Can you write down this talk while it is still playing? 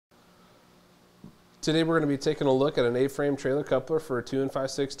Today we're going to be taking a look at an A-frame trailer coupler for a 2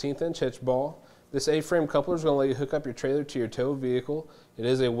 5/16 inch hitch ball. This A-frame coupler is going to let you hook up your trailer to your tow vehicle. It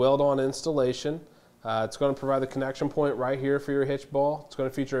is a Weld-On installation. It's going to provide the connection point right here for your hitch ball. It's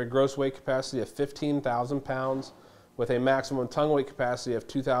going to feature a gross weight capacity of 15,000 pounds with a maximum tongue weight capacity of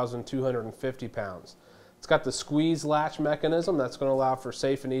 2,250 pounds. It's got the squeeze latch mechanism that's going to allow for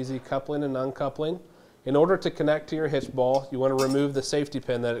safe and easy coupling and uncoupling. In order to connect to your hitch ball, you want to remove the safety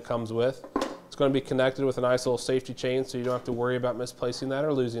pin that it comes with. It's going to be connected with a nice little safety chain so you don't have to worry about misplacing that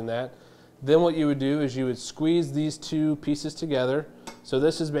or losing that. Then what you would do is you would squeeze these two pieces together. So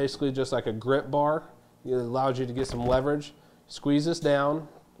this is basically just like a grip bar. It allows you to get some leverage. Squeeze this down,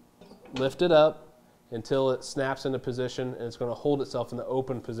 lift it up until it snaps into position, and it's going to hold itself in the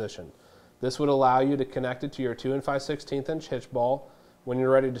open position. This would allow you to connect it to your 2 5/16 inch hitch ball. When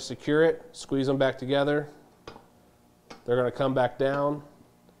you're ready to secure it, squeeze them back together. They're going to come back down,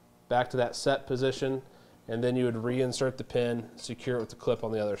 back to that set position, and then you would reinsert the pin, secure it with the clip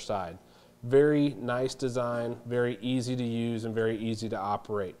on the other side. Very nice design, very easy to use, and very easy to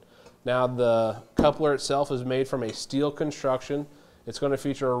operate. Now the coupler itself is made from a steel construction. It's going to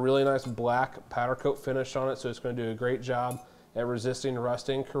feature a really nice black powder coat finish on it, so it's going to do a great job at resisting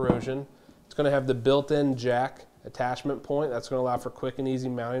rusting, corrosion. It's going to have the built-in jack attachment point. That's going to allow for quick and easy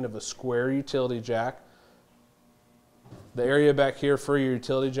mounting of a square utility jack. The area back here for your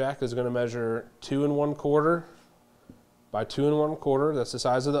utility jack is going to measure 2 1/4 by 2 1/4. That's the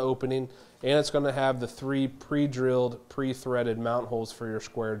size of the opening, and it's going to have the 3 pre-drilled, pre-threaded mount holes for your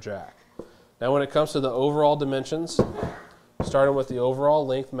square jack. Now when it comes to the overall dimensions, starting with the overall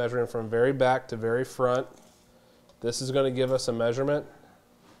length, measuring from very back to very front, this is going to give us a measurement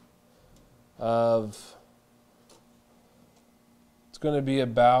of, it's going to be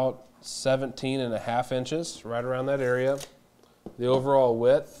about 17.5 inches, right around that area. The overall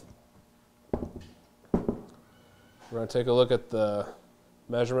width, we're going to take a look at the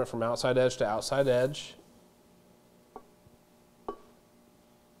measurement from outside edge to outside edge.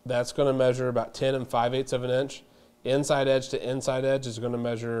 That's going to measure about 10 5/8 of an inch. Inside edge to inside edge is going to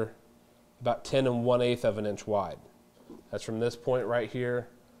measure about 10 1/8 of an inch wide. That's from this point right here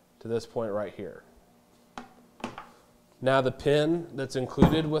to this point right here. Now the pin that's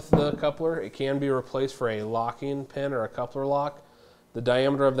included with the coupler, it can be replaced for a locking pin or a coupler lock. The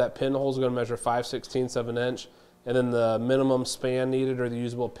diameter of that pin hole is going to measure 5/16 of an inch, and then the minimum span needed or the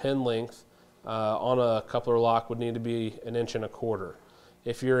usable pin length on a coupler lock would need to be 1.25 inches.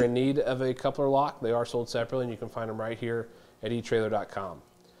 If you're in need of a coupler lock, they are sold separately, and you can find them right here at etrailer.com.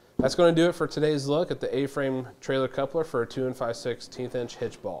 That's going to do it for today's look at the A-frame trailer coupler for a 2 5/16 inch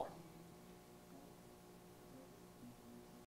hitch ball.